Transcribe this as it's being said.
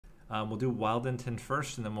We'll do Wildington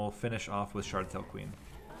first, and then we'll finish off with Shardtail Queen.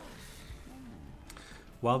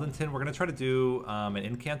 Wildington, we're going to try to do an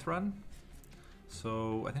incant run.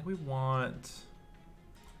 So I think we want...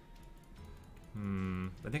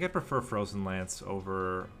 I think I prefer Frozen Lance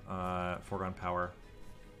over Foregone Power.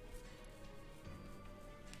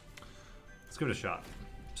 Let's give it a shot.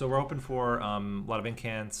 So we're hoping for a lot of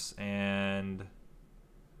incants, and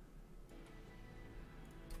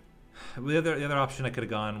the other option I could have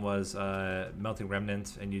gone was Melting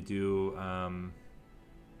Remnant, and you do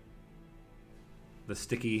the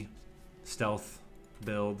sticky stealth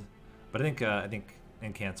build. But I think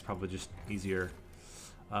incant's probably just easier.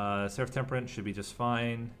 Seraph Temperament should be just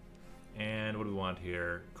fine. And what do we want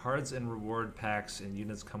here? Cards and reward packs and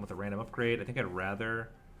units come with a random upgrade. I think I'd rather...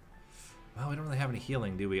 Well, we don't really have any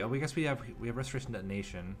healing, do we? Oh, I guess we have Restoration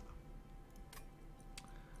Detonation.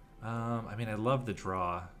 I mean, I love the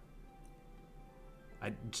draw.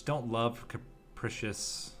 I just don't love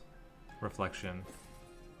Capricious Reflection.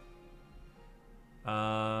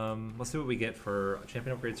 Let's see what we get for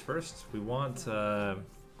champion upgrades first. We want...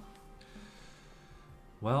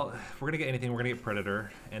 well, if we're going to get anything, we're going to get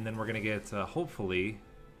Predator. And then we're going to get, hopefully,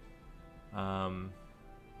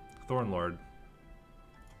 Thornlord.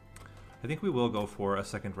 I think we will go for a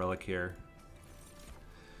second relic here.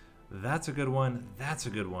 That's a good one. That's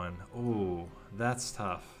a good one. Oh, that's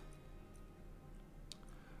tough.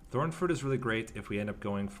 Thornfruit is really great if we end up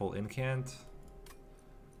going full incant.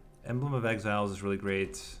 Emblem of Exiles is really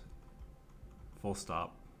great. Full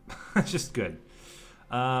stop. It's just good.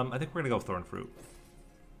 I think we're going to go Thornfruit.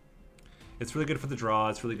 It's really good for the draw.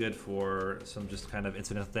 It's really good for some just kind of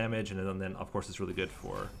incidental damage. And then of course, it's really good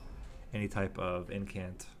for any type of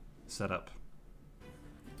incant setup.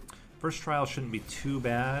 First trial shouldn't be too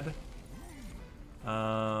bad.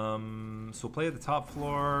 So we'll play at the top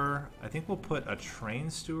floor. I think we'll put a Train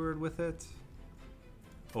Steward with it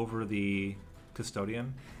over the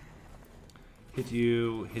Custodian. Hit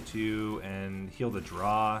you, and heal the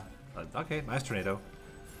draw. Okay, nice Tornado.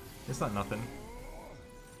 It's not nothing.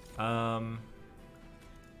 I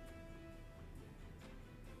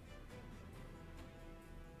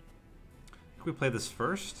think we play this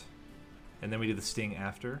first, and then we do the Sting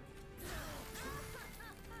after.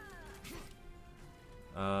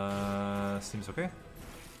 Seems okay.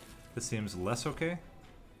 This seems less okay.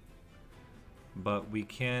 But we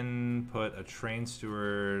can put a Train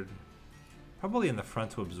Steward probably in the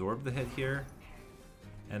front to absorb the hit here.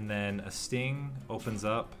 And then a Sting opens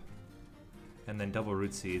up. And then double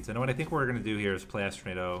Root Seeds. And what I think we're going to do here is play Ice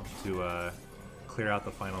Tornado to clear out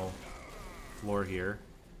the final floor here.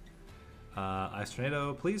 Ice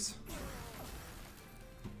Tornado, please.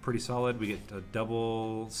 Pretty solid. We get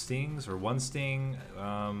double stings or one sting.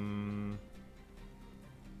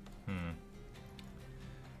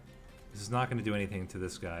 This is not going to do anything to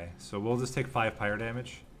this guy. So we'll just take 5 pyro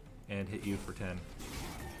damage and hit you for 10.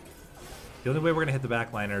 The only way we're going to hit the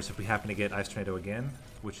backliner is if we happen to get Ice Tornado again,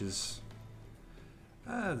 which is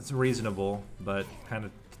it's reasonable, but kind of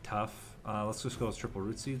tough. Let's just go with triple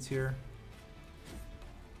Root Seeds here.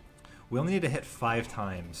 We only need to hit 5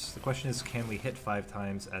 times. The question is, can we hit 5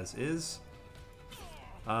 times as is?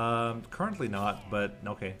 Currently not, but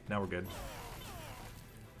okay, now we're good.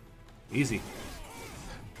 Easy.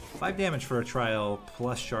 5 damage for a trial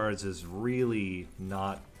plus shards is really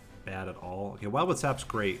not bad at all. Okay, Wildwood Sap's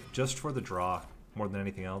great, just for the draw, more than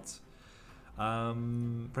anything else.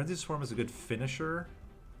 Frenzied Swarm is a good finisher.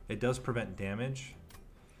 It does prevent damage.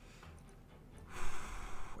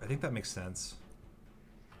 I think that makes sense.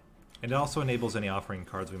 And it also enables any offering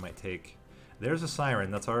cards we might take. There's a Siren.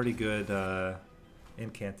 That's already good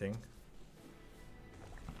incanting.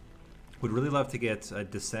 Would really love to get a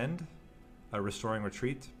Descend, a Restoring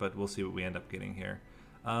Retreat, but we'll see what we end up getting here.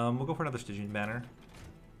 We'll go for another Stygian Banner.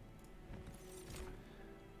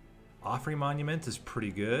 Offering Monument is pretty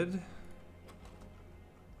good.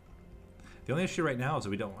 The only issue right now is that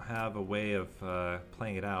we don't have a way of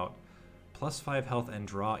playing it out. Plus 5 health and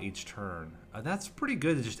draw each turn. That's pretty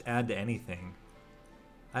good to just add to anything.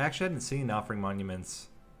 I actually hadn't seen Offering Monuments.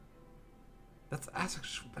 That's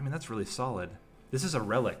actually, I mean, that's really solid. This is a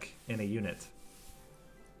relic in a unit.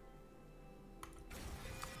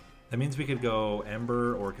 That means we could go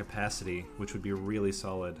Ember or Capacity, which would be really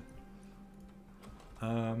solid.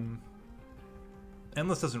 Endless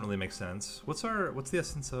doesn't really make sense. What's the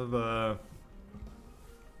essence of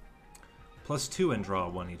 +2 and draw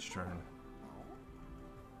 1 each turn?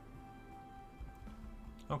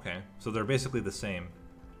 Okay, so they're basically the same.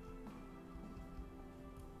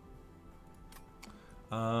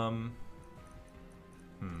 Not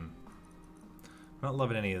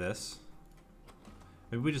loving any of this.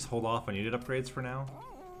 Maybe we just hold off on unit upgrades for now.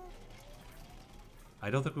 I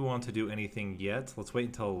don't think we want to do anything yet. Let's wait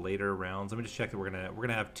until later rounds. Let me just check that we're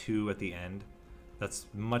gonna have 2 at the end. That's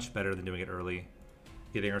much better than doing it early,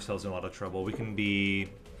 getting ourselves in a lot of trouble. We can be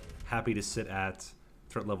happy to sit at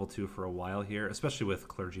threat level 2 for a while here, especially with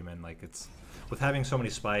clergymen. Like, it's with having so many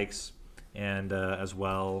spikes, and as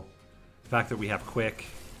well, the fact that we have quick,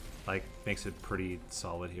 like, makes it pretty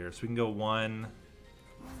solid here. So we can go 1,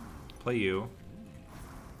 play you.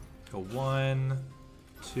 Go 1,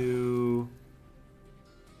 2.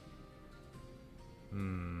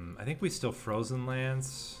 I think we still Frozen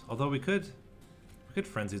Lance, although we could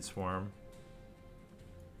Frenzied Swarm.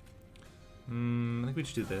 I think we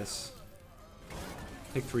should do this.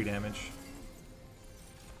 Take 3 damage.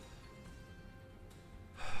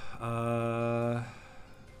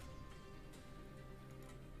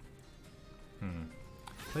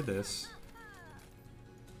 Play this.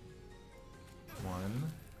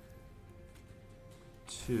 1,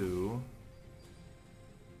 2.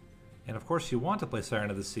 And of course you want to play Siren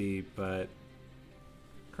of the Sea, but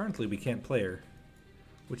currently we can't play her,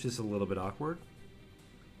 which is a little bit awkward.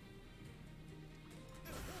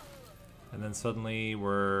 And then suddenly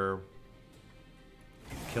we're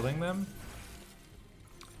killing them.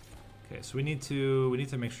 Okay, so we need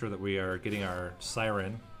to make sure that we are getting our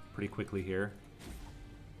Siren pretty quickly here.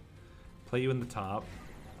 Play you in the top.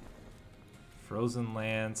 Frozen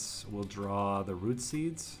Lance will draw the Root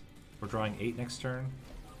Seeds. We're drawing 8 next turn.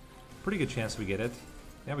 Pretty good chance we get it.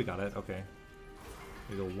 Yeah, we got it. Okay.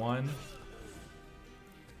 We go 1.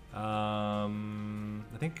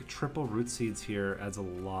 I think triple Root Seeds here adds a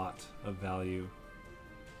lot of value.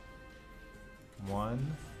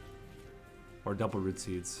 1. Or double Root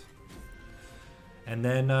Seeds. And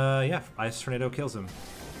then, yeah, Ice Tornado kills him.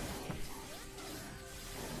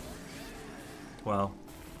 Well,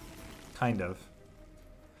 kind of.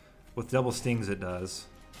 With double stings it does.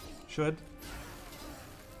 Should.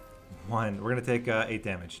 1. We're gonna take 8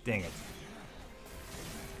 damage. Dang it.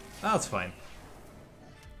 Oh, it's fine.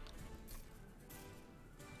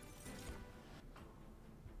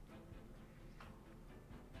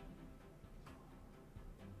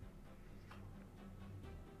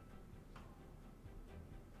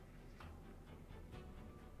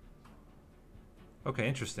 Okay,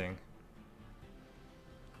 interesting.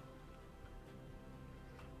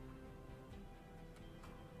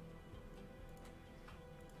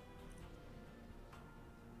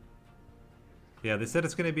 Yeah, they said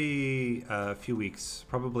it's going to be a few weeks.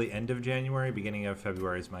 Probably end of January, beginning of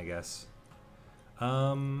February is my guess.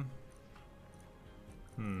 I don't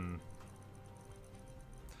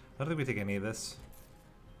think we take any of this.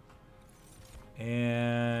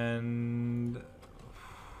 And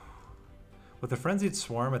with the Frenzied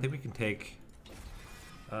Swarm, I think we can take...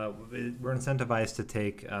 we're incentivized to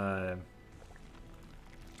take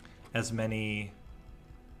as many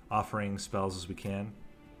offering spells as we can.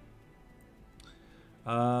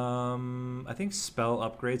 I think spell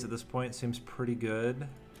upgrades at this point seems pretty good.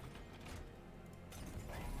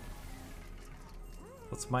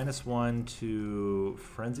 Let's -1 to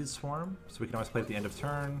Frenzied Swarm, so we can always play at the end of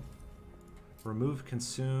turn. Remove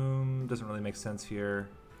Consume, doesn't really make sense here.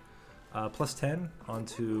 +10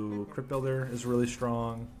 onto Crypt Builder is really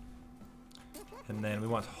strong. And then we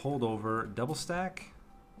want Holdover, Double Stack.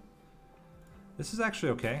 This is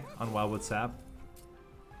actually okay on Wildwood Sap.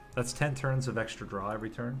 That's 10 turns of extra draw every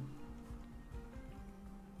turn.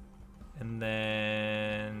 And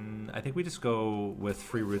then I think we just go with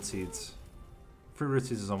free Root Seeds. Free Root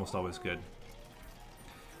Seeds is almost always good.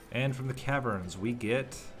 And from the Caverns we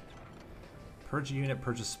get Purge a Unit,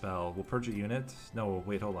 Purge a Spell. We'll Purge a Unit. No,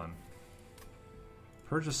 wait, hold on.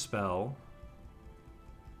 Purge a Spell.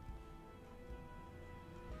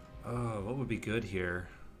 Oh, what would be good here?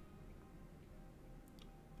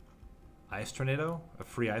 Ice Tornado? A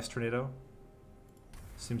free Ice Tornado?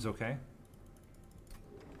 Seems okay.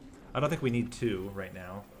 I don't think we need 2 right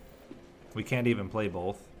now. We can't even play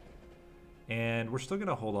both. And we're still going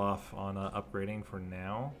to hold off on upgrading for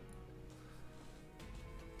now.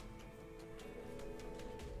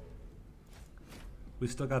 We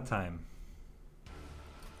still got time.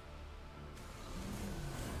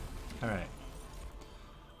 Alright.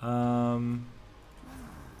 So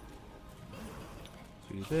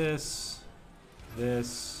do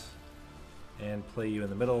this, and play you in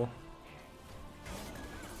the middle.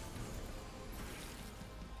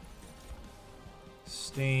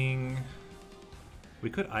 Sting. We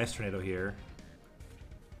could Ice Tornado here.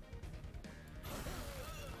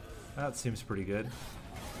 That seems pretty good.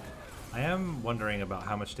 I am wondering about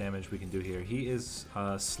how much damage we can do here. He is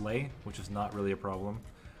Slay, which is not really a problem.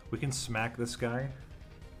 We can smack this guy.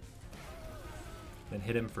 then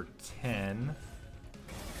hit him for 10.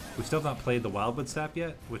 We still have not played the Wildwood Sap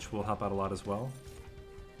yet, which will help out a lot as well.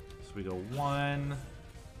 So we go 1.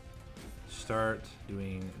 Start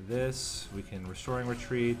doing this. We can Restoring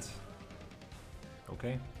Retreat.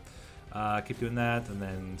 Okay. Keep doing that, and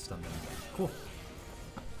then stun them. Cool.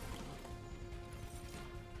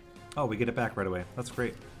 Oh, we get it back right away. That's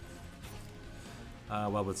great.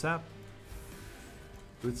 Wildwood Sap.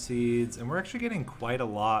 Root Seeds. And we're actually getting quite a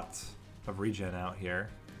lot of regen out here.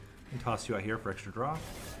 I can toss you out here for extra draw.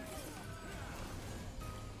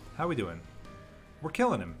 How we doing? We're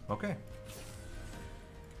killing him. Okay.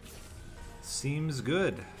 Seems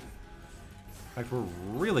good. In fact, we're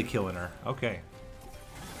really killing her. Okay.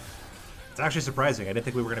 It's actually surprising. I didn't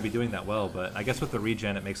think we were going to be doing that well, but I guess with the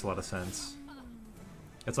regen it makes a lot of sense.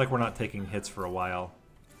 It's like we're not taking hits for a while.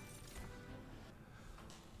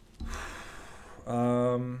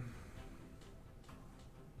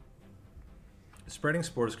 Spreading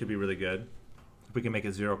Spores could be really good if we can make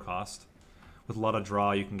it 0 cost. With a lot of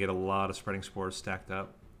draw, you can get a lot of Spreading Spores stacked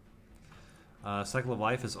up. Cycle of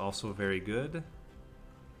Life is also very good.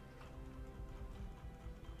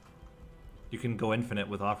 You can go infinite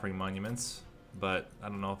with Offering Monuments, but I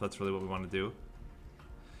don't know if that's really what we want to do.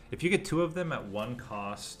 If you get 2 of them at 1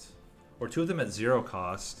 cost, or 2 of them at 0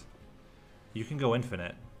 cost, you can go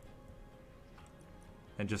infinite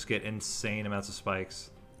and just get insane amounts of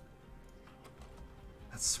spikes.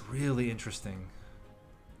 That's really interesting.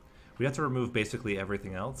 We have to remove basically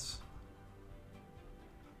everything else,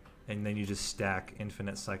 and then you just stack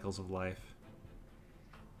infinite cycles of life.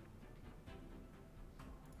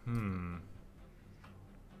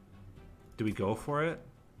 Do we go for it?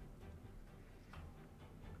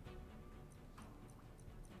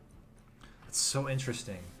 It's so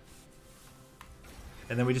interesting.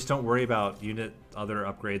 And then we just don't worry about unit other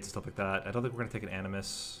upgrades and stuff like that. I don't think we're gonna take an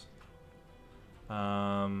Animus.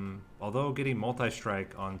 Although getting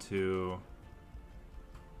multi-strike onto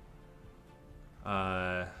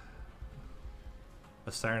a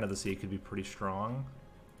Siren of the Sea could be pretty strong.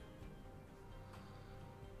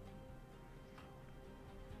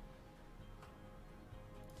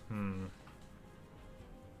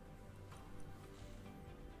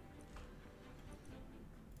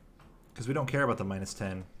 Because we don't care about the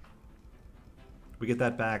 -10. We get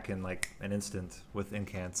that back in like an instant with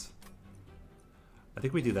incants. I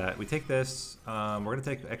think we do that. We take this. We're going to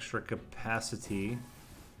take extra capacity.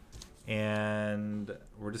 And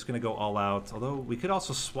we're just going to go all out. Although we could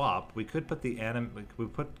also swap. We could put the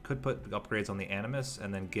could put upgrades on the Animus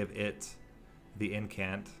and then give it the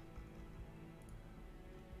incant.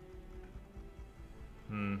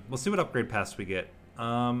 We'll see what upgrade pass we get.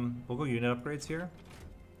 We'll go unit upgrades here.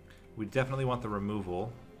 We definitely want the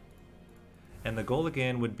removal. And the goal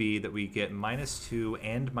again would be that we get -2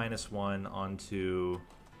 and -1 onto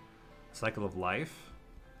Cycle of Life.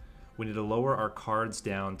 We need to lower our cards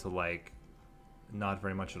down to like not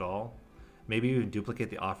very much at all. Maybe even duplicate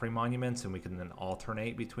the Offering Monuments and we can then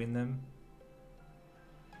alternate between them.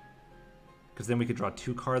 Because then we could draw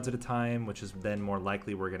 2 cards at a time, which is then more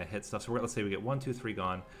likely we're going to hit stuff. So let's say we get 1, 2, 3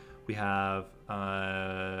 gone. We have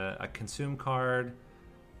a Consume card,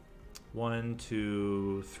 1,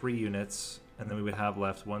 2, 3 units, and then we would have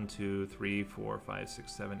left 1, 2, 3, 4, 5,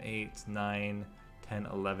 6, 7, 8, 9, 10,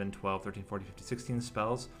 11, 12, 13, 14, 15, 16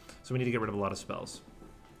 spells. So we need to get rid of a lot of spells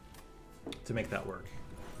to make that work.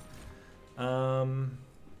 I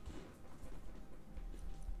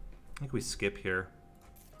think we skip here.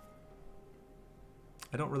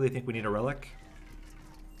 I don't really think we need a relic.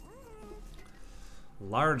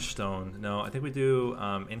 Large stone. No, I think we do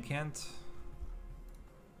incant.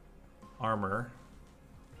 Armor.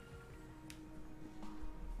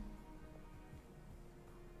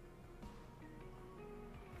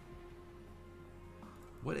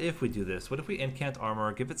 What if we do this? What if we incant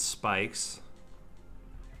armor, give it spikes,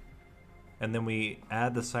 and then we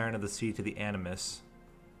add the Siren of the Sea to the Animus,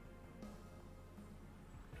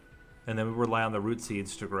 and then we rely on the Root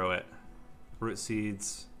Seeds to grow it. Root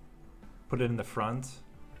Seeds, put it in the front.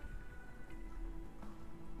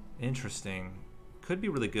 Interesting. Could be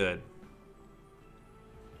really good.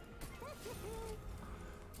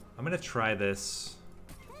 I'm gonna try this.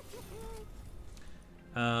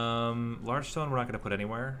 Large stone we're not gonna put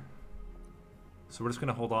anywhere. So we're just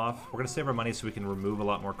gonna hold off. We're gonna save our money so we can remove a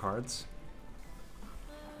lot more cards.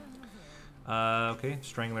 Okay,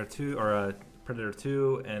 Strangler 2, or Predator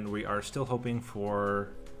 2, and we are still hoping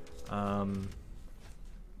for...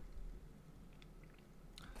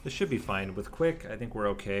 this should be fine. With Quick, I think we're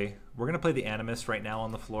okay. We're gonna play the Animus right now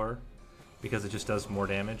on the floor, because it just does more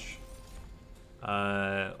damage.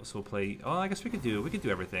 So we'll play... oh, I guess we could do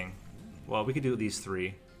everything. Well, we could do these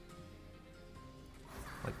 3.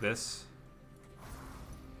 Like this.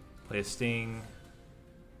 Play a Sting.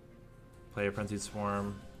 Play a Frenzied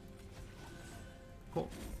Swarm. Cool.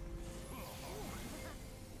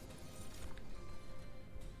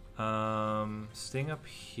 Sting up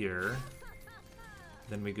here.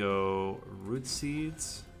 Then we go Root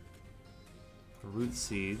Seeds. Root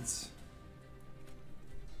Seeds.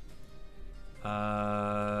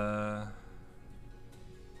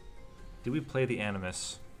 Did we play the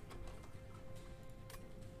Animus?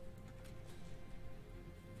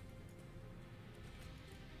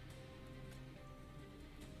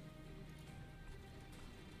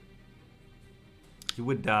 He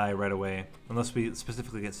would die right away, unless we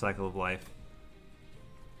specifically get Cycle of Life.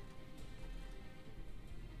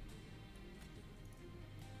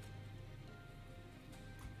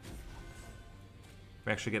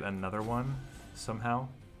 We actually get another one, somehow.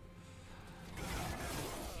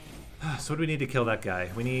 So what do we need to kill that guy?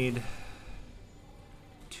 We need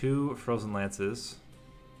 2 Frozen Lances.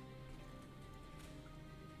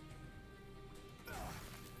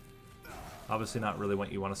 Obviously not really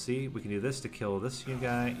what you want to see. We can do this to kill this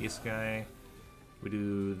guy, East guy. We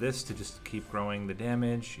do this to just keep growing the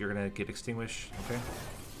damage. You're gonna get extinguished, okay?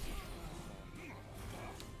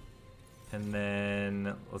 And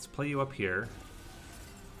then let's play you up here.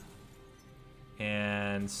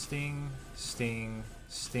 And Sting, Sting,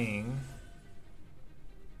 Sting.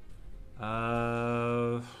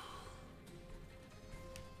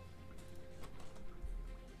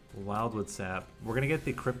 Wildwood Sap. We're gonna get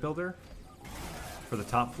the Crypt Builder for the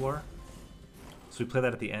top floor. So we play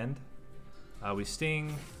that at the end. We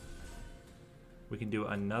Sting. We can do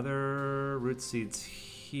another Root Seeds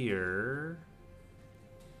here.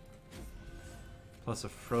 Plus a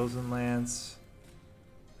Frozen Lance.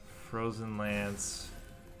 Frozen Lance.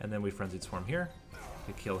 And then we Frenzied Swarm here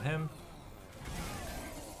to kill him.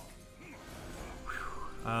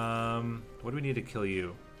 What do we need to kill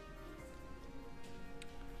you?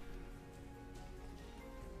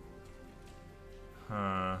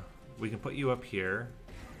 We can put you up here.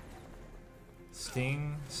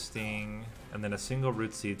 Sting, Sting, and then a single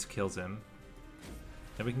Root Seeds kills him.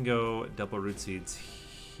 Then we can go double Root Seeds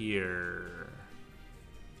here.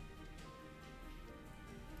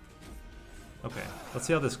 Okay, let's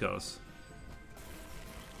see how this goes.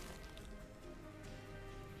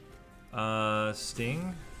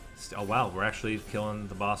 Sting. Oh wow, we're actually killing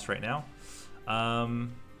the boss right now.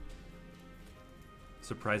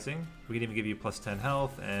 Surprising. We can even give you plus 10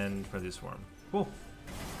 health and Frenzy Swarm. Cool.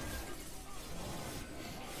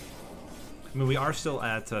 I mean, we are still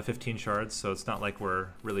at 15 shards, so it's not like we're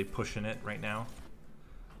really pushing it right now.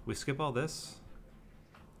 We skip all this.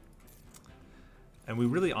 And we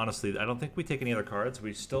really, honestly, I don't think we take any other cards.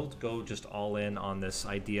 We still go just all in on this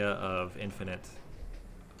idea of infinite.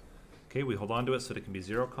 Okay, we hold on to it so that it can be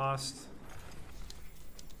 0 cost.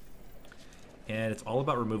 And it's all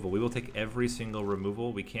about removal. We will take every single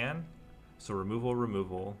removal we can. So removal,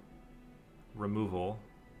 removal, removal.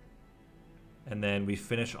 And then we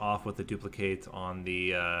finish off with the duplicate on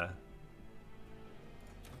the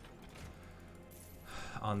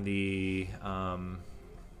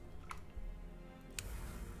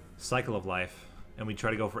Cycle of Life, and we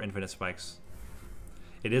try to go for infinite spikes.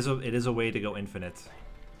 It is a way to go infinite.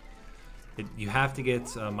 You have to get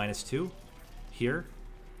 -2 here,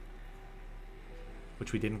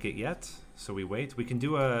 which we didn't get yet, so we wait. We can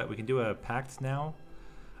do a pact now.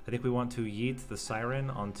 I think we want to yeet the Siren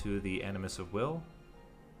onto the Animus of Will.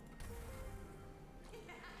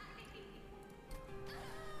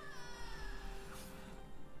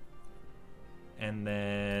 And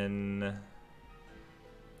then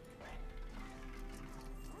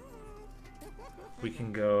we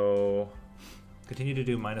can go continue to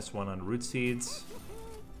do -1 on Root Seeds.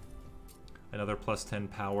 Another plus 10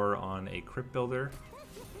 power on a Crypt Builder.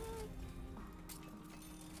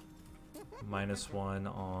 -1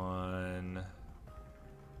 on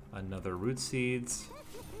another Root Seeds.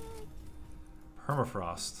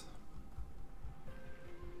 Permafrost.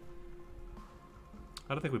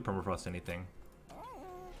 I don't think we permafrost anything.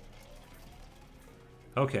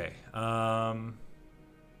 Okay.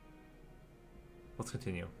 Let's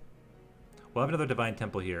continue. We'll have another Divine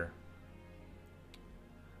Temple here.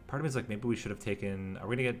 Part of me is like, maybe we should have taken...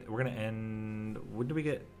 We're gonna end... When do we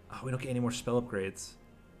get... Oh, we don't get any more spell upgrades.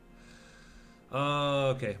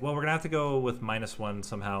 Okay, well, we're gonna have to go with -1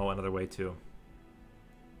 somehow another way too.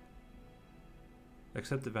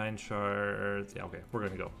 Accept Divine Shards. Yeah, okay, we're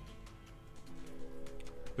gonna go.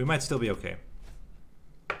 We might still be okay.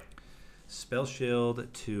 Spell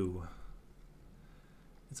Shield 2.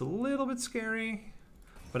 It's a little bit scary,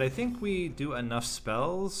 But I think we do enough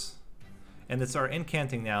spells, and it's our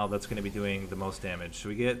incanting now that's going to be doing the most damage. So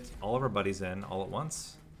we get all of our buddies in all at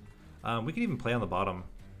once. We can even play on the bottom.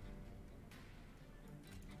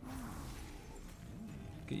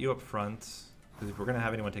 Get you up front, because if we're going to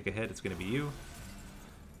have anyone take a hit, it's going to be you.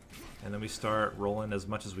 And then we start rolling as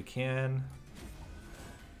much as we can.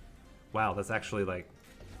 Wow, that's actually like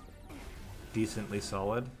decently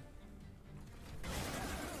solid.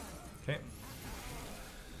 Okay.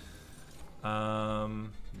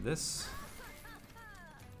 This,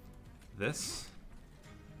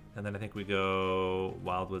 and then I think we go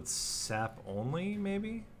Wildwood Sap only,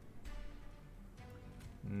 maybe?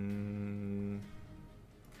 1,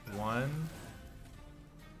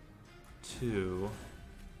 2,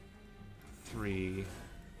 3,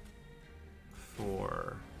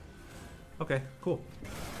 4. Okay, cool.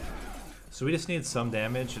 So we just need some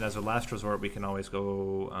damage, and as a last resort, we can always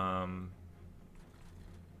go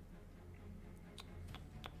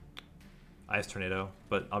Ice Tornado,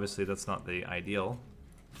 but obviously that's not the ideal.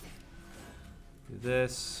 Do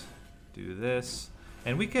this,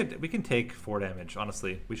 and we can take 4 damage.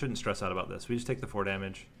 Honestly, we shouldn't stress out about this. We just take the 4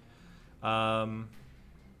 damage. What's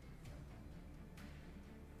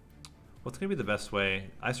gonna be the best way?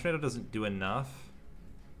 Ice Tornado doesn't do enough.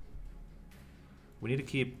 We need to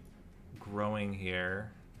keep growing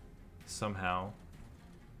here somehow.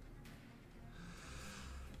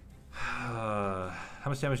 How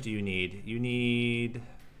much damage do you need? You need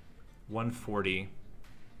 140.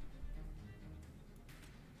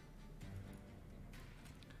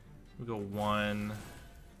 We go 1,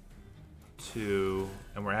 2,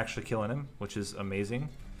 and we're actually killing him, which is amazing.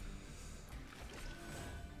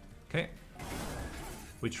 Okay.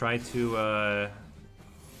 We try to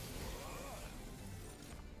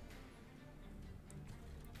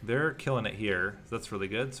they're killing it here. So that's really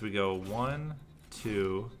good. So we go 1,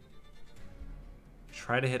 2.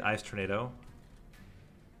 Try to hit Ice Tornado.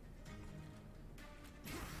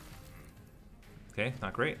 Okay,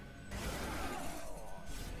 not great.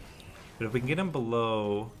 But if we can get him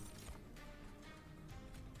below...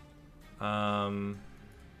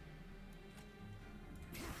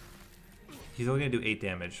 he's only going to do 8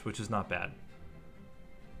 damage, which is not bad.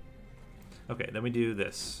 Okay, then we do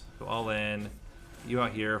this. Go all in. You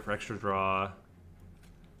out here for extra draw.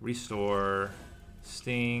 Restore.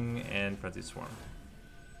 Sting, and Frenzy Swarm.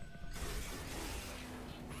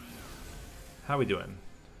 How are we doing?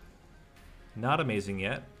 Not amazing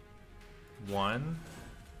yet. 1,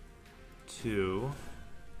 2.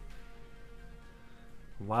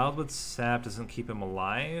 Wildwood Sap doesn't keep him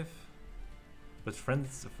alive, but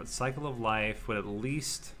Cycle of Life would at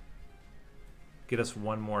least get us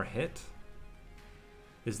 1 more hit.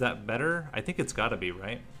 Is that better? I think it's gotta be,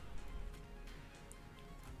 right?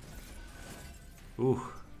 Ooh,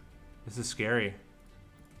 this is scary.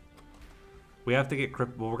 We have to get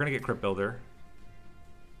Crypt, well, we're gonna get Crypt Builder.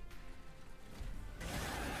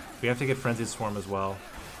 We have to get Frenzied Swarm as well.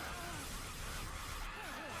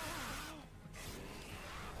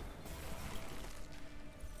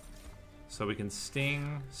 So we can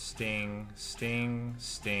Sting, Sting, Sting,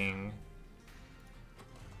 Sting.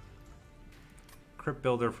 Crypt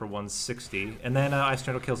Builder for 160, and then Ice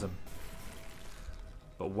Tornado kills him.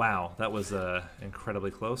 But wow, that was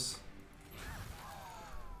incredibly close.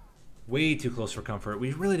 Way too close for comfort.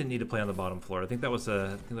 We really didn't need to play on the bottom floor. I think that was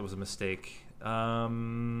a mistake.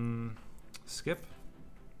 Skip.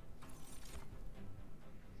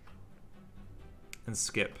 And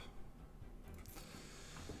skip.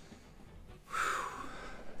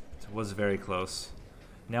 It was very close.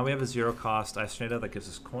 Now we have a 0 cost Ice Tornado that gives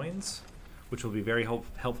us coins, which will be very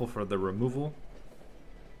helpful for the removal.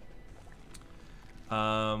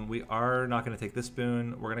 We are not going to take this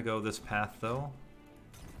boon. We're going to go this path though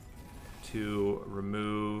to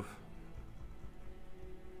remove.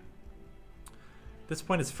 At this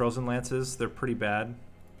point it's Frozen Lances. They're pretty bad.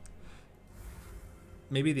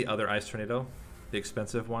 Maybe the other Ice Tornado, the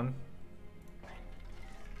expensive one.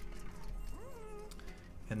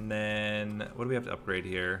 And then what do we have to upgrade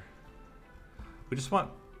here? We just want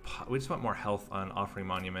more health on Offering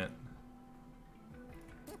Monument.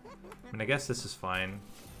 I mean, I guess this is fine.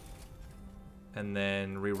 And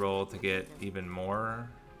then reroll to get even more.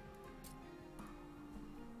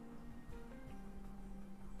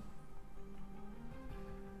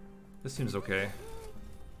 This seems okay.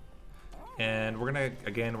 And we're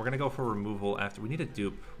gonna go for removal after. We need a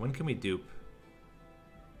dupe. When can we dupe?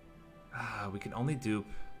 We can only dupe.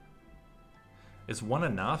 Is 1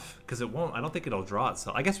 enough? Because it won't. I don't think it'll draw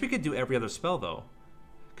itself. I guess we could do every other spell though,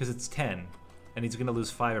 because it's 10, and he's gonna lose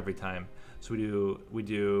 5 every time. So we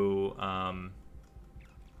do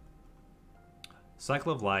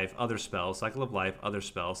Cycle of life, other spell, cycle of life, other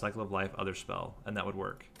spell, cycle of life, other spell, and that would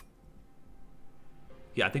work.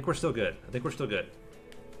 Yeah, I think we're still good. I think we're still good.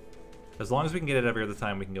 As long as we can get it every other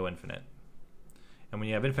time, we can go infinite. And when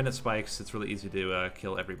you have infinite spikes, it's really easy to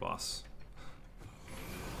kill every boss.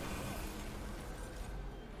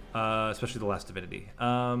 Especially the Last Divinity. We're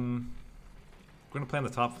going to play on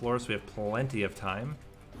the top floor, so we have plenty of time.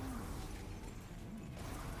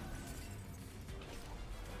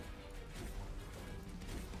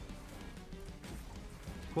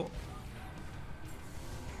 Cool.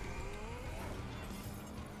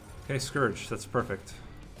 Okay, Scourge. That's perfect.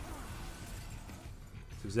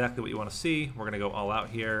 It's exactly what you want to see. We're going to go all out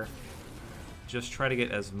here. Just try to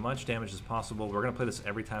get as much damage as possible. We're going to play this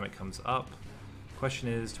every time it comes up. Question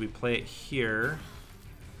is, do we play it here?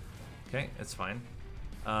 Okay, it's fine.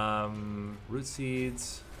 Root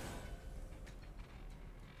Seeds.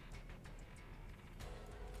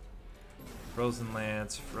 Frozen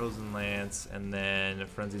Lance, and then a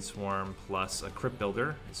Frenzied Swarm plus a Crypt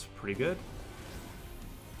Builder. It's pretty good.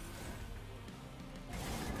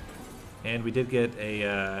 And we did get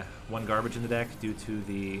a 1 garbage in the deck due to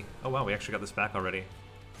the... Oh wow, we actually got this back already.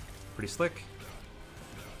 Pretty slick.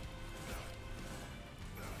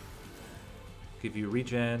 Give you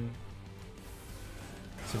regen.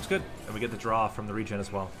 Seems good. And we get the draw from the regen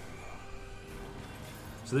as well.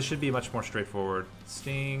 So this should be much more straightforward.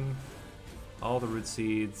 Sting, all the root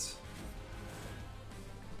seeds.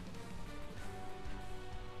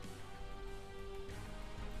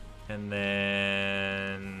 And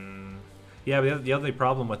then... Yeah, the other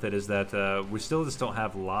problem with it is that we still just don't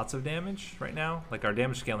have lots of damage right now. Like, our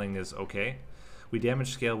damage scaling is okay. We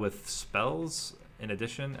damage scale with spells in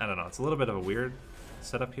addition. I don't know, it's a little bit of a weird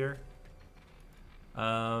setup here.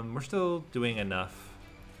 We're still doing enough.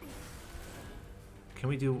 Can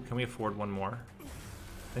we afford one more?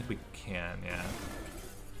 I think we can, yeah.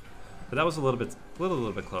 But that was a little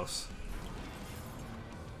bit close.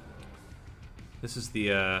 This is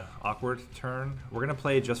the awkward turn. We're gonna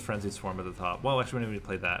play just Frenzied Swarm at the top. Well, actually, we don't need to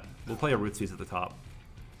play that. We'll play a Root Seeds at the top.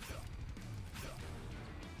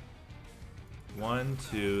 1,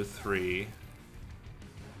 2, 3.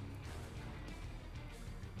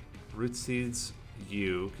 Root Seeds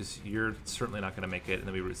you, because you're certainly not gonna make it, and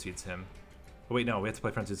then we Root Seeds him. Oh wait, no, we have to play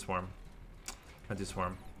Frenzied Swarm. Frenzied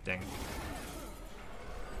Swarm. Dang.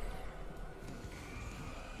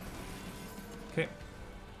 Okay.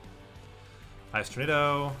 Ice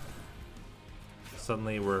Tornado.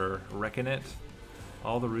 Suddenly we're wrecking it.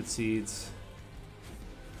 All the Root Seeds.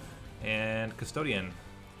 And Custodian.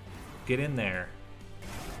 Get in there.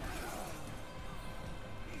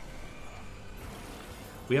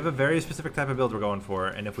 We have a very specific type of build we're going for,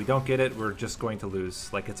 and if we don't get it, we're just going to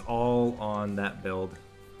lose. Like, it's all on that build.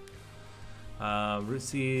 Root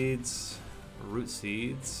Seeds. Root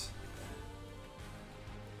Seeds.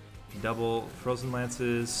 Double Frozen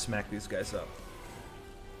Lances. Smack these guys up.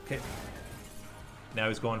 Okay. Now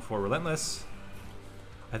he's going for Relentless.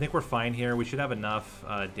 I think we're fine here. We should have enough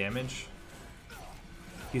damage.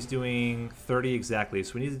 He's doing 30 exactly,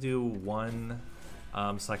 so we need to do 1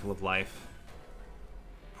 Cycle of Life.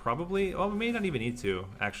 Probably. Well, we may not even need to,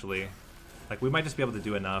 actually. Like, we might just be able to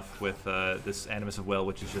do enough with this Animus of Will,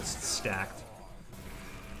 which is just stacked.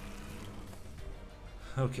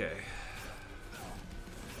 Okay.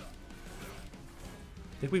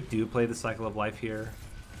 I think we do play the Cycle of Life here.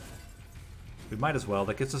 We might as well.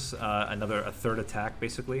 That gets us a third attack,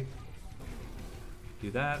 basically. Do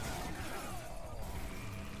that.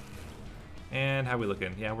 And how are we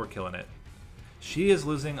looking? Yeah, we're killing it. She is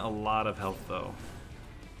losing a lot of health, though.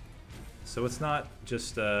 So it's not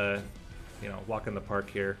just, you know, walk in the park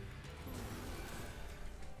here.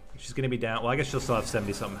 She's going to be down. Well, I guess she'll still have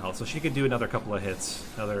 70-something health, so she could do another couple of hits.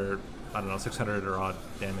 Another, I don't know, 600 or odd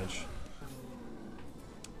damage.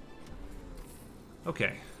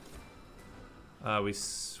 Okay.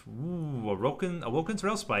 Awoken's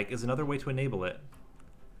Rail Spike is another way to enable it.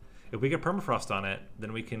 If we get Permafrost on it,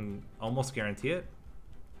 then we can almost guarantee it.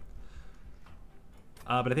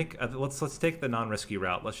 But I think let's take the non-risky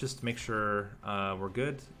route. Let's just make sure we're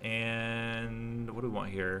good. And what do we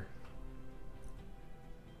want here?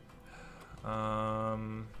 I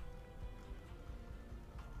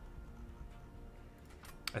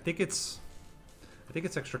think it's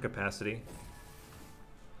extra capacity.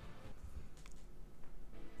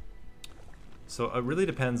 So it really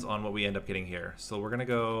depends on what we end up getting here. So we're gonna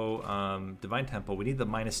go Divine Temple. We need the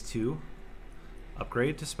 -2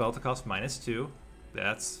 upgrade to spell to cost -2.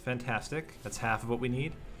 That's fantastic. That's half of what we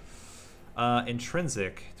need.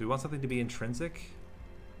 Intrinsic. Do we want something to be intrinsic?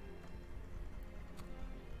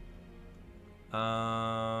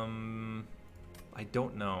 I I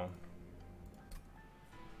don't know.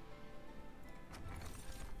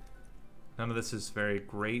 None of this is very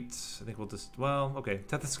great. I think we'll just, well, okay.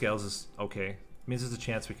 Death of Scales is okay. It means there's a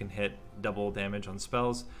chance we can hit double damage on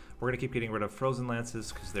spells. We're going to keep getting rid of Frozen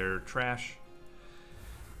Lances because they're trash.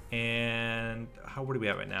 And where do we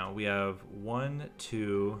have right now? We have 1,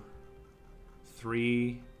 2,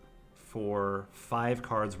 3, 4, 5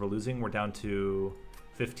 cards we're losing. We're down to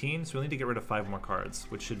 15, so we'll need to get rid of 5 more cards,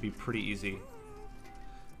 which should be pretty easy.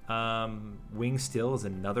 Wing Steel is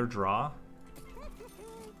another draw.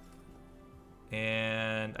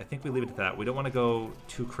 And I think we leave it at that. We don't want to go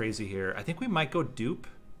too crazy here. I think we might go dupe.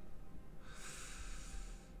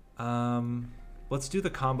 Let's do the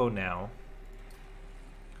combo now.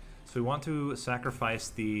 So we want to sacrifice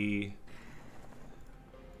the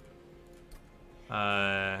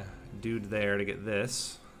dude there to get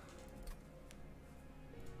this.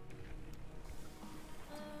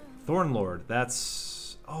 Thornlord,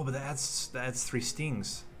 that's... Oh, but that's 3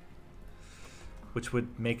 stings, which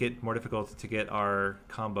would make it more difficult to get our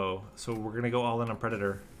combo. So we're going to go all in on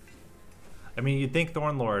Predator. I mean, you'd think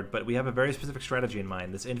Thornlord, but we have a very specific strategy in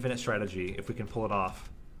mind. This infinite strategy, if we can pull it off,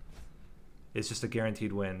 is just a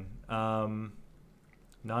guaranteed win.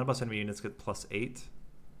 Non-boss enemy units get +8.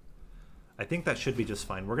 I think that should be just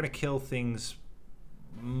fine. We're going to kill things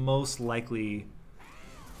most likely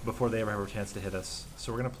before they ever have a chance to hit us.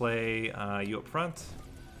 So we're going to play you up front,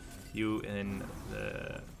 you in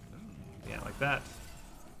the... yeah, like that.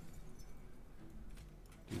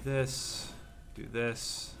 Do this, do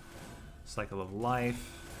this. Cycle of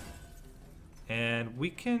Life. And we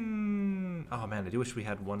can... oh man, I do wish we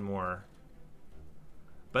had one more.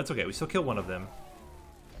 But it's okay, we still kill one of them.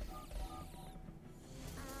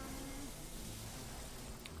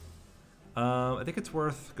 I think it's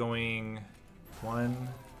worth going 1,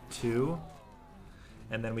 2,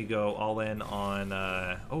 and then we go all in on...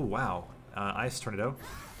 oh wow, Ice Tornado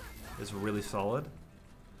is really solid.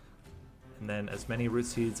 And then as many Root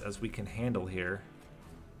Seeds as we can handle here.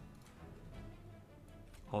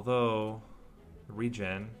 Although,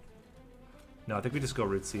 regen... no, I think we just go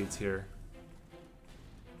Root Seeds here.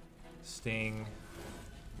 Sting,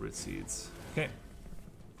 Root Seeds. Okay.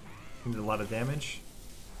 We need a lot of damage.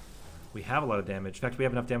 We have a lot of damage. In fact, we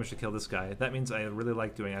have enough damage to kill this guy. That means I really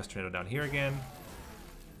like doing Ice Tornado down here again.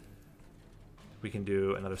 We can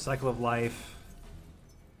do another Cycle of Life.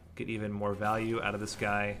 Get even more value out of this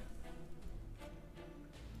guy.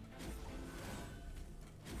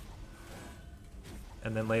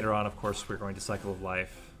 And then later on, of course, we're going to Cycle of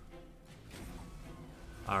Life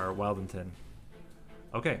our Wildington.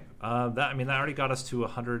 Okay, that already got us to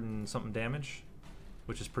 100 and something damage,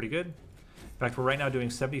 which is pretty good. In fact, we're right now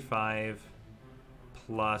doing 75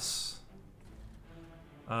 plus...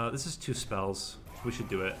 this is 2 spells. We should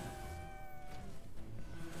do it.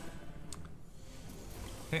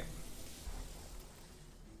 Okay.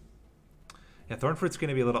 Yeah, Thornfruit's going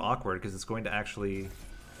to be a little awkward because it's going to actually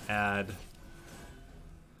add...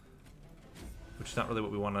 which is not really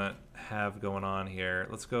what we want to have going on here.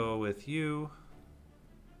 Let's go with you.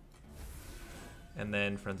 And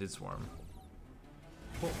then Frenzied Swarm.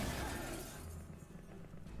 Cool.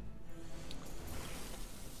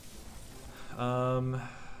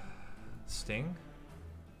 Sting.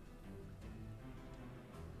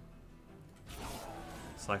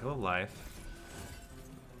 Cycle of Life.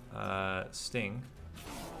 Sting.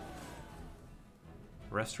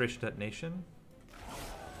 Restoration Detonation.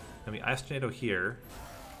 And we Ice Tornado here.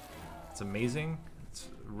 It's amazing. It's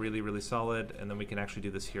really, really solid. And then we can actually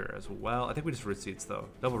do this here as well. I think we just Root Seeds though.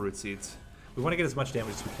 Double Root Seeds. We want to get as much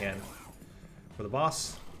damage as we can for the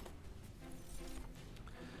boss.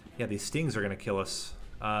 Yeah, these stings are going to kill us.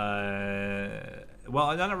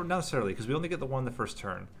 Well, not necessarily, because we only get the one the first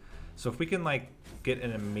turn. So if we can like get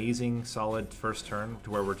an amazing, solid first turn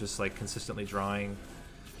to where we're just like consistently drawing.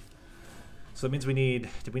 So that means we need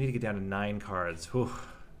to get down to 9 cards. Whew.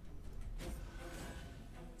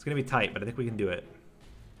 It's going to be tight, but I think we can do it.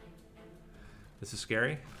 This is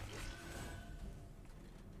scary.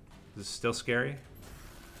 This is still scary.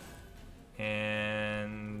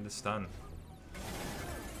 And the stun.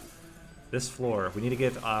 This floor, we need to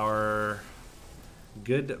get our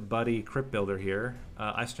good buddy Crypt Builder here.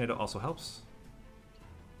 Ice Tornado also helps.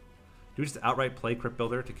 Do we just outright play Crypt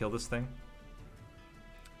Builder to kill this thing?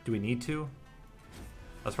 Do we need to?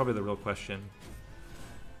 That's probably the real question.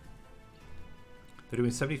 They're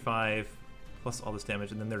doing 75 plus all this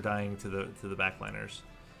damage, and then they're dying to the backliners.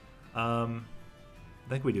 I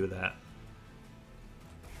think we do that.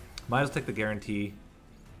 Might as well take the guarantee.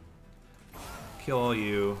 Kill all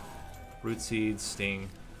you. Root Seeds, Sting.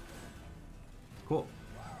 Cool.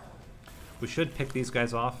 We should pick these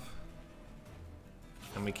guys off.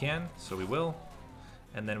 And we can, so we will.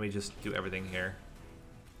 And then we just do everything here.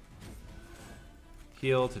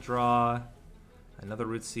 Heal to draw. Another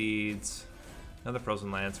Root Seeds. Another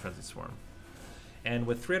Frozen Lance, Frenzy Swarm. And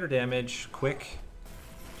with 300 damage, quick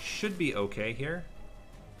should be okay here.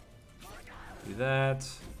 Do that.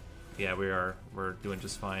 Yeah, we're doing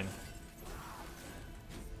just fine.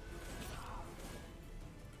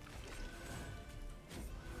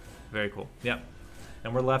 Very cool. Yep.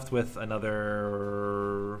 And we're left with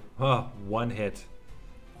another one hit.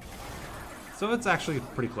 So it's actually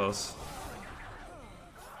pretty close.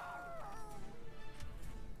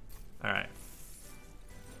 All right.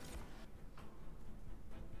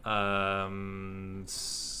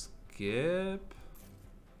 Skip.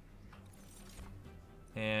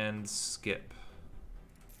 And skip.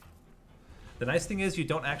 The nice thing is you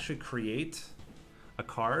don't actually create a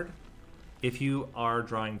card if you are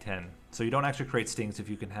drawing 10. So you don't actually create stings if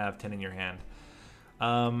you can have 10 in your hand.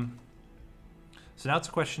 So now it's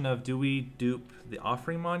a question of, do we dupe the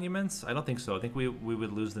offering monuments? I don't think so. I think we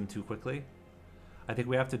would lose them too quickly. I think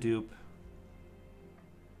we have to dupe...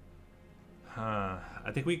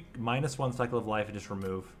 I think we -1 cycle of life and just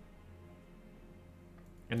remove.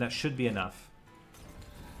 And that should be enough.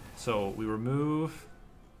 So we remove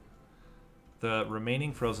the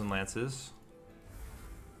remaining Frozen Lances.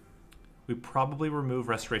 We probably remove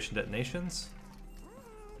Restoration Detonations.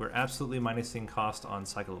 We're absolutely minusing cost on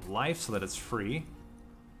Cycle of Life so that it's free.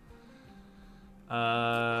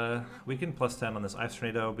 We can +10 on this Ice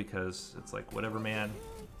Tornado because it's like whatever, man.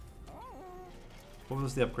 What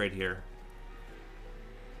was the upgrade here?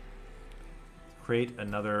 Create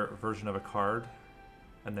another version of a card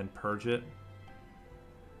and then purge it.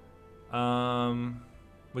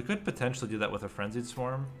 We could potentially do that with a Frenzied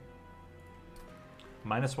Swarm.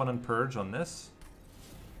 -1 on Purge on this.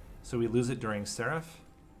 So we lose it during Seraph.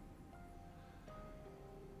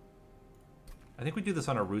 I think we do this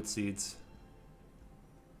on our Root Seeds.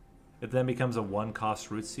 It then becomes a 1-cost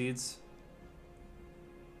Root Seeds.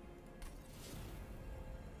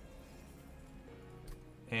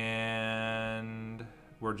 And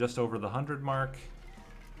we're just over the 100 mark.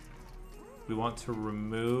 We want to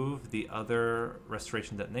remove the other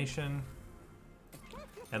Restoration Detonation.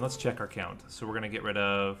 And let's check our count. So we're going to get rid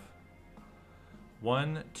of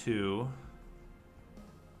 1, 2,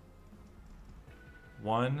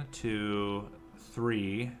 1, 2,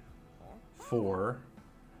 3, 4.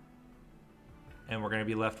 And we're going to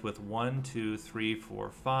be left with 1, 2, 3, 4,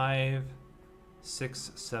 5,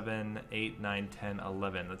 6, 7, 8, 9, 10,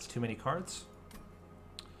 11. That's too many cards.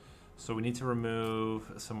 So we need to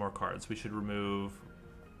remove some more cards. We should remove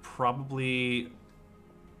probably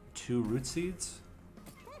 2 Root Seeds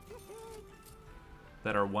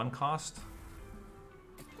that are 1 cost.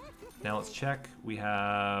 Now let's check. We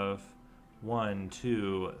have 1,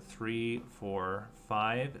 2, 3, 4,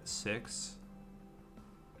 5, 6,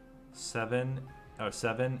 7,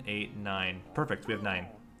 7, 8, 9. Perfect, we have 9.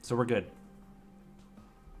 So we're good.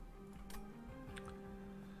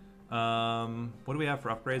 What do we have for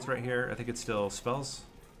upgrades right here? I think it's still spells.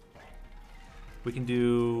 We can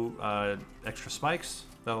do extra spikes.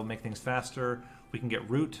 That'll make things faster. We can get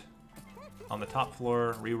root on the top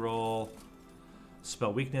floor, reroll.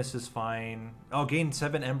 Spell weakness is fine. Oh, gain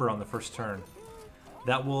 7 Ember on the first turn.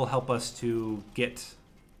 That will help us to get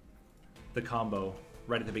the combo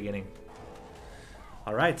right at the beginning.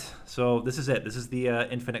 All right, so this is it. This is the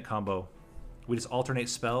infinite combo. We just alternate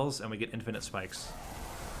spells and we get infinite spikes.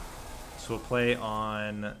 So we'll play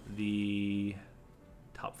on the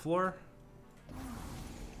top floor.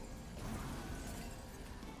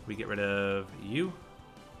 We get rid of you.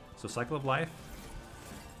 So Cycle of Life,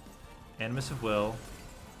 Animus of Will,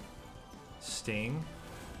 Sting,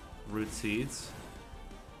 Root Seeds,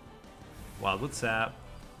 Wildwood Sap,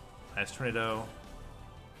 Ice Tornado,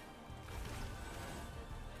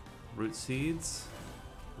 Root Seeds,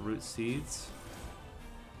 Root Seeds,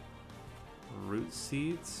 Root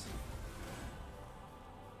Seeds,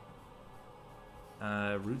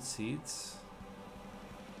 Root Seeds.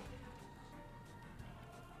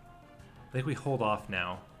 I think we hold off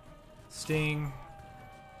now. Sting.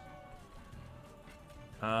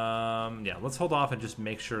 Yeah, let's hold off and just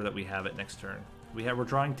make sure that we have it next turn. We're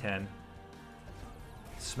drawing 10.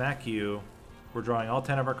 Smack you. We're drawing all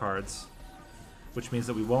 10 of our cards, which means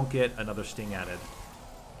that we won't get another Sting added.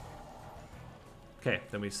 Okay,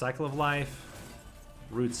 then we Cycle of Life,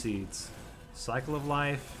 Root Seeds. Cycle of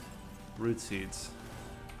Life, Root Seeds.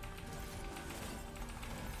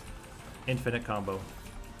 Infinite combo.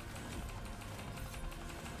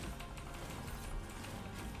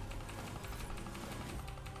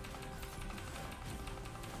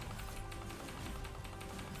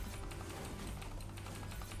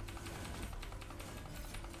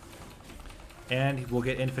 And we'll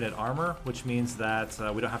get infinite armor, which means that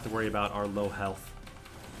we don't have to worry about our low health.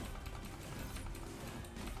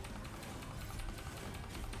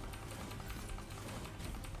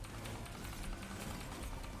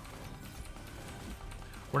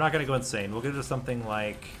 We're not going to go insane. We'll get to something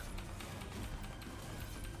like...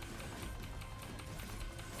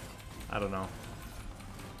 I don't know.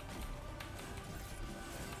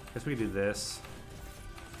 Guess we could do this.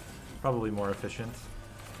 Probably more efficient.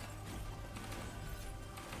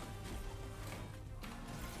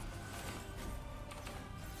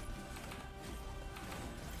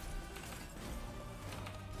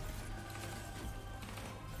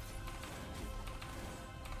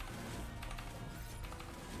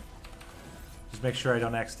 Just make sure I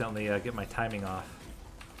don't accidentally get my timing off.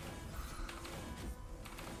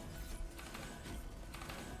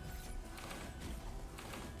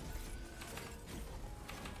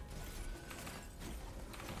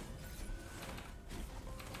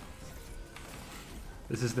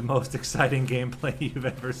 This is the most exciting gameplay you've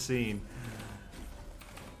ever seen.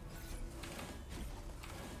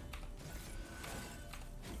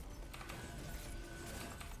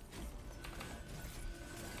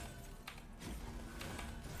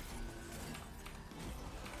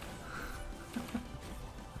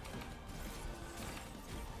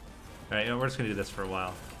 Alright, you know, we're just gonna do this for a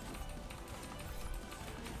while.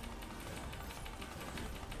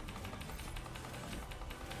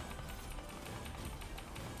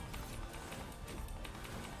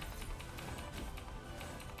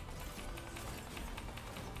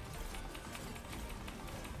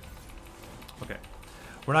 Okay.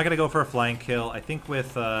 We're not gonna go for a flying kill. I think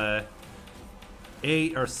with 8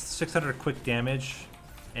 or 600 quick damage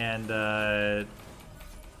and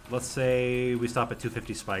let's say we stop at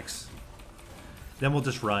 250 spikes. Then we'll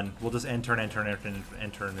just run. We'll just end turn until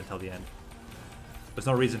the end. There's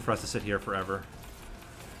no reason for us to sit here forever.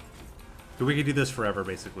 But we could do this forever,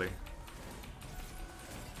 basically.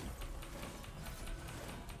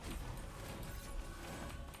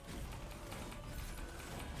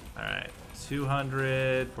 Alright.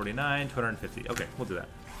 249, 250. Okay, we'll do that.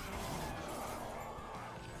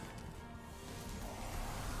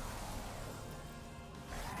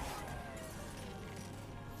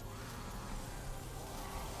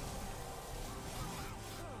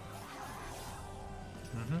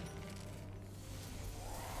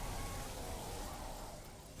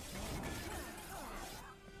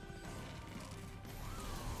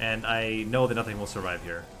 And I know that nothing will survive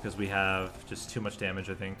here, because we have just too much damage,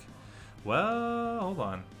 I think. Well, hold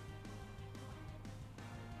on.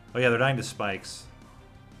 Oh yeah, they're dying to spikes.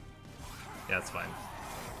 Yeah, that's fine.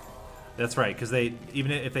 That's right, because they,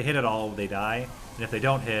 even if they hit at all, they die. And if they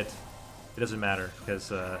don't hit, it doesn't matter,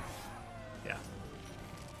 because, yeah.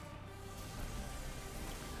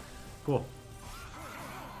 Cool.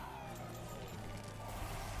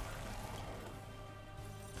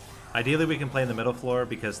 Ideally, we can play in the middle floor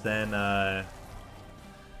because then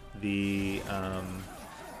the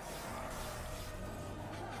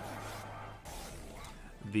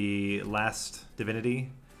Last Divinity,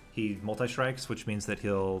 he multi-strikes, which means that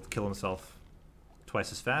he'll kill himself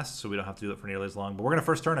twice as fast, so we don't have to do it for nearly as long. But we're going to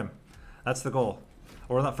first turn him. That's the goal.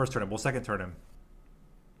 Or not first turn him, we'll second turn him.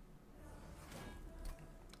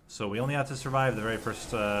 So we only have to survive the very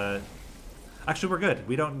first... Actually, we're good.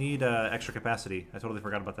 We don't need extra capacity. I totally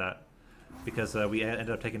forgot about that. Because we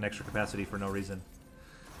ended up taking extra capacity for no reason.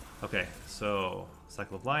 Okay, so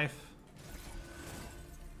Cycle of Life.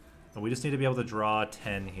 And we just need to be able to draw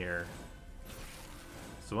 10 here.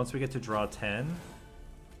 So once we get to draw 10...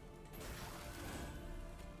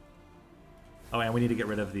 Oh, and we need to get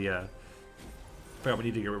rid of the... forgot we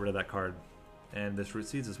need to get rid of that card. And this Root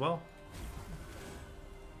Seeds as well.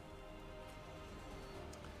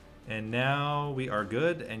 And now we are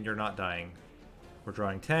good, and you're not dying. We're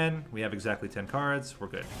drawing 10. We have exactly 10 cards. We're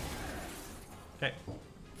good. Okay.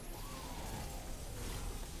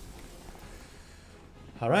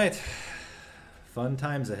 All right. Fun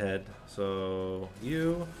times ahead. So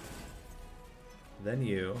you, then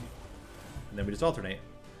you, and then we just alternate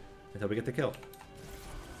until we get the kill.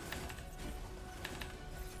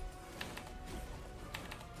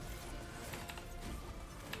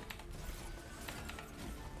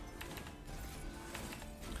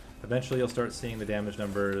 Eventually you'll start seeing the damage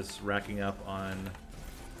numbers racking up on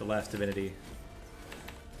the Last Divinity.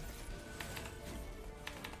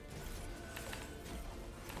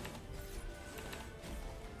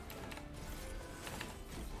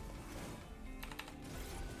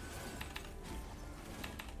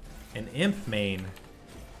 An imp main.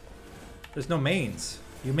 There's no mains.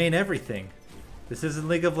 You main everything. This isn't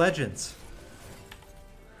League of Legends.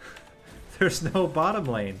 There's no bottom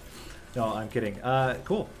lane. No, I'm kidding.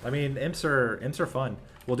 Cool. I mean, imps are fun.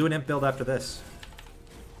 We'll do an imp build after this.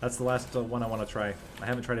 That's the last one I want to try. I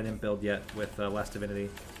haven't tried an imp build yet with Last Divinity.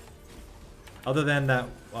 Other than that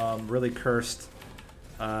really cursed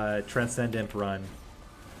Transcend Imp run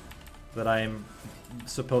that I'm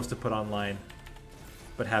supposed to put online,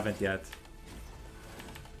 but haven't yet.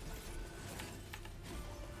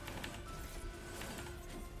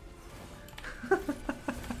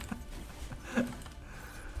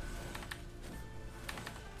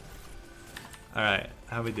 Alright,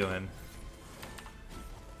 how we doing?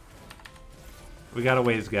 We got a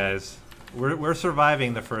ways, guys. We're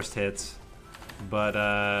surviving the first hits, but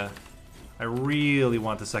I really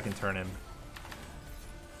want the second turn in.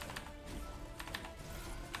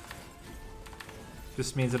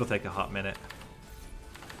 Just means it'll take a hot minute.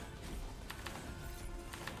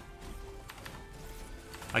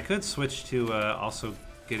 I could switch to also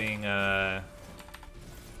getting I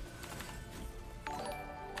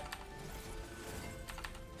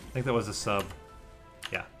think that was a sub.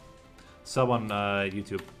 Yeah. Sub on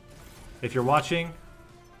YouTube. If you're watching,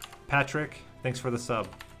 Patrick, thanks for the sub.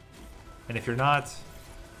 And if you're not,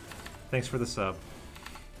 thanks for the sub.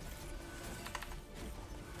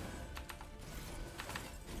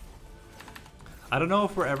 I don't know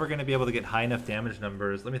if we're ever going to be able to get high enough damage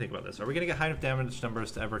numbers. Let me think about this. Are we going to get high enough damage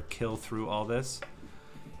numbers to ever kill through all this?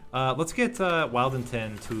 Let's get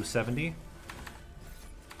Wildington to 70.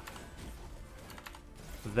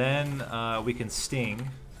 Then we can sting.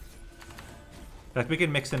 In fact, we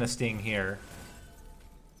can mix in a sting here.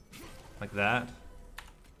 Like that.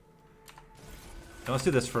 Now let's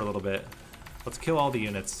do this for a little bit. Let's kill all the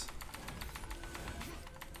units.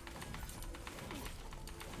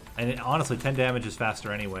 And honestly, 10 damage is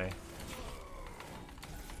faster anyway.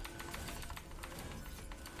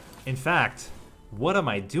 In fact, what am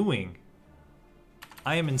I doing?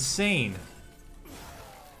 I am insane.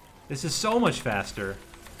 This is so much faster.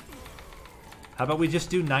 How about we just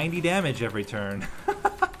do 90 damage every turn?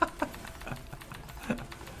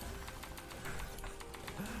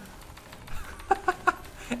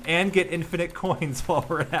 And get infinite coins while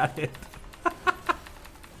we're at it.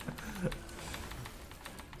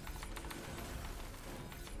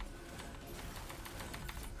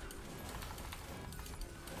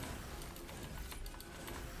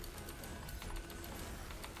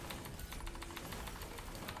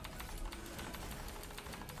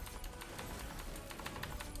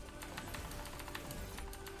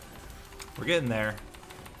 We're getting there.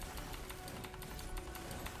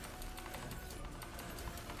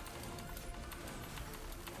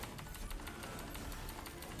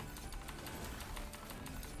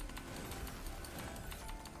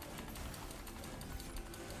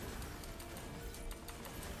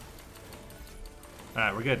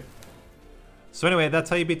 Alright, we're good. So anyway, that's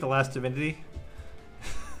how you beat the Last Divinity.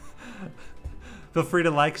 Feel free to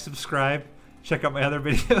like, subscribe, check out my other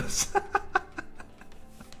videos.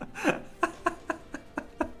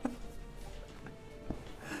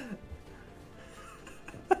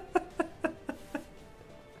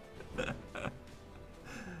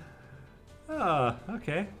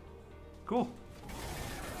 Okay. Cool.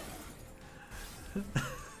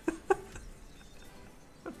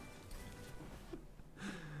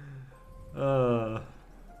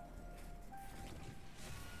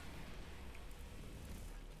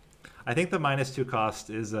 I think the -2 cost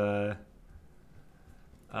is a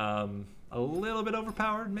little bit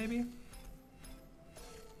overpowered, maybe.